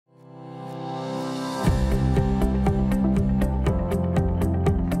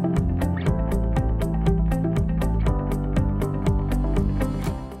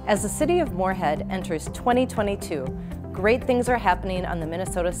As the city of Moorhead enters 2022, great things are happening on the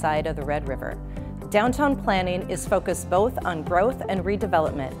Minnesota side of the Red River. Downtown planning is focused both on growth and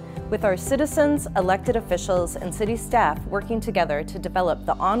redevelopment, with our citizens, elected officials, and city staff working together to develop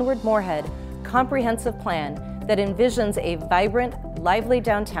the Onward Moorhead comprehensive plan that envisions a vibrant, lively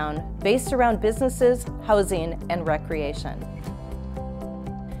downtown based around businesses, housing, and recreation.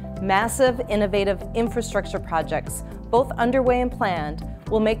 Massive, innovative infrastructure projects, both underway and planned,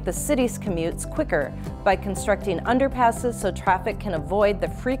 will make the city's commutes quicker by constructing underpasses so traffic can avoid the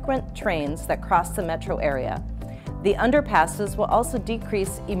frequent trains that cross the metro area. The underpasses will also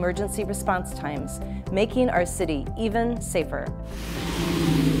decrease emergency response times, making our city even safer.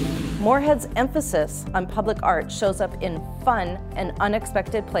 Moorhead's emphasis on public art shows up in fun and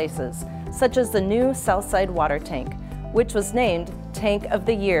unexpected places, such as the new Southside water tank, which was named Tank of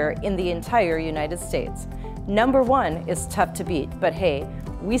the Year in the entire United States. Number one is tough to beat, but hey,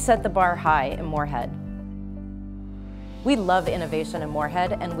 we set the bar high in Moorhead. We love innovation in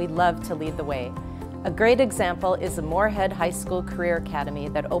Moorhead, and we love to lead the way. A great example is the Moorhead High School Career Academy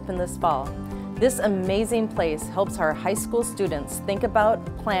that opened this fall. This amazing place helps our high school students think about,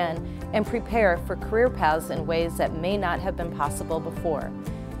 plan, and prepare for career paths in ways that may not have been possible before.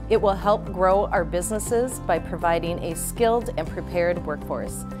 It will help grow our businesses by providing a skilled and prepared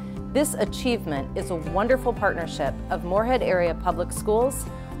workforce. This achievement is a wonderful partnership of Moorhead area public schools,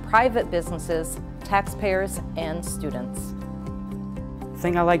 private businesses, taxpayers, and students. The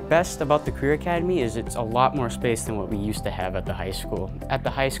thing I like best about the Career Academy is it's a lot more space than what we used to have at the high school. At the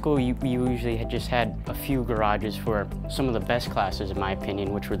high school, we usually just had a few garages for some of the best classes, in my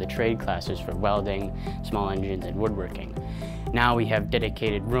opinion, which were the trade classes for welding, small engines, and woodworking. Now we have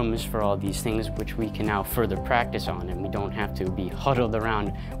dedicated rooms for all these things which we can now further practice on, and we don't have to be huddled around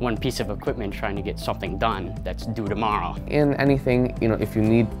one piece of equipment trying to get something done that's due tomorrow. In anything, if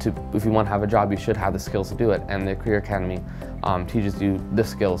you want to have a job, you should have the skills to do it, and the Career Academy teaches you the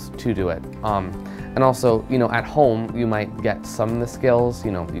skills to do it. And also, at home, you might get some of the skills,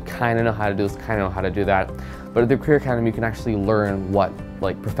 you kind of know how to do this, kind of know how to do that. But at the Career Academy, you can actually learn what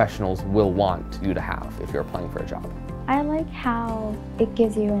professionals will want you to have if you're applying for a job. I like how it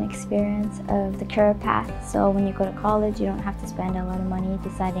gives you an experience of the career path, so when you go to college you don't have to spend a lot of money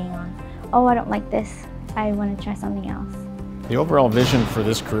deciding on, oh, I don't like this, I want to try something else. The overall vision for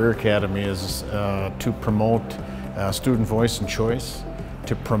this Career Academy is to promote student voice and choice,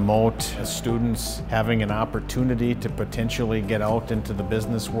 to promote students having an opportunity to potentially get out into the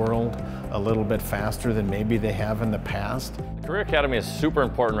business world a little bit faster than maybe they have in the past. The Career Academy is super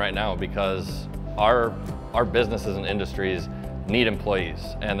important right now because our businesses and industries need employees,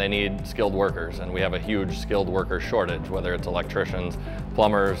 and they need skilled workers, and we have a huge skilled worker shortage, whether it's electricians,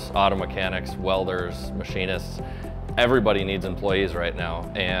 plumbers, auto mechanics, welders, machinists. Everybody needs employees right now,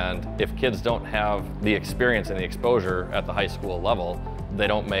 and if kids don't have the experience and the exposure at the high school level, they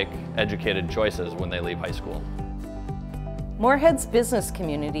don't make educated choices when they leave high school. Moorhead's business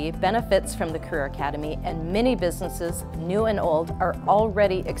community benefits from the Career Academy, and many businesses, new and old, are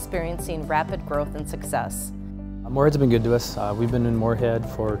already experiencing rapid growth and success. Moorhead's been good to us. We've been in Moorhead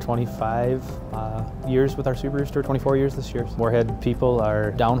for 25 years with our Subaru store, 24 years this year. Moorhead people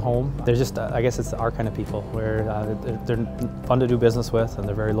are down home. They're just, I guess it's our kind of people, where they're fun to do business with, and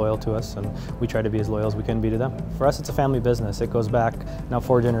they're very loyal to us, and we try to be as loyal as we can be to them. For us, it's a family business. It goes back now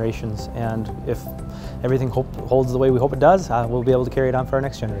 4 generations, and if everything holds the way we hope it does, we'll be able to carry it on for our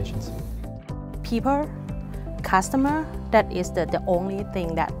next generations. People, customer, that is the only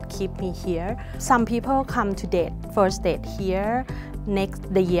thing that keep me here. Some people come to date, first date here,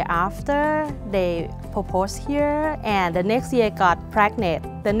 the year after they propose here, and the next year got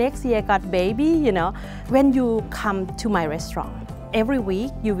pregnant, the next year got baby, When you come to my restaurant, every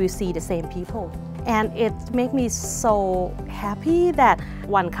week you will see the same people. And it makes me so happy that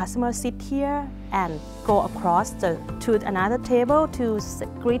one customer sit here and go across to another table to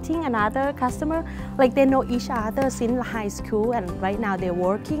greeting another customer. Like they know each other since high school, and right now they're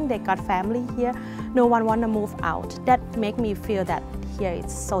working, they got family here. No one want to move out. That makes me feel that here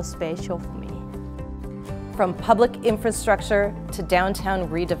it's so special for me. From public infrastructure to downtown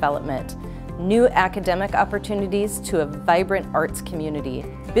redevelopment, new academic opportunities to a vibrant arts community,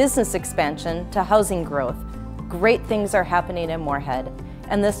 business expansion to housing growth, great things are happening in Moorhead.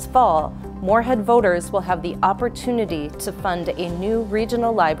 And this fall, Moorhead voters will have the opportunity to fund a new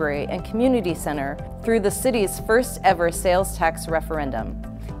regional library and community center through the city's first ever sales tax referendum.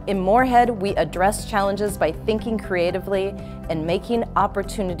 In Moorhead, we address challenges by thinking creatively and making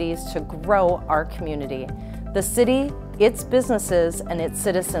opportunities to grow our community. The city Its businesses and its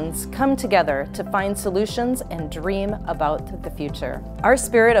citizens come together to find solutions and dream about the future. Our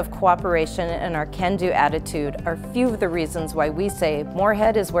spirit of cooperation and our can-do attitude are few of the reasons why we say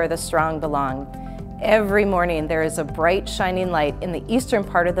Moorhead is where the strong belong. Every morning there is a bright, shining light in the eastern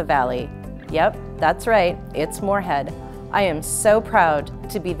part of the valley. Yep, that's right, it's Moorhead. I am so proud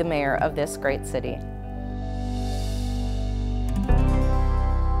to be the mayor of this great city.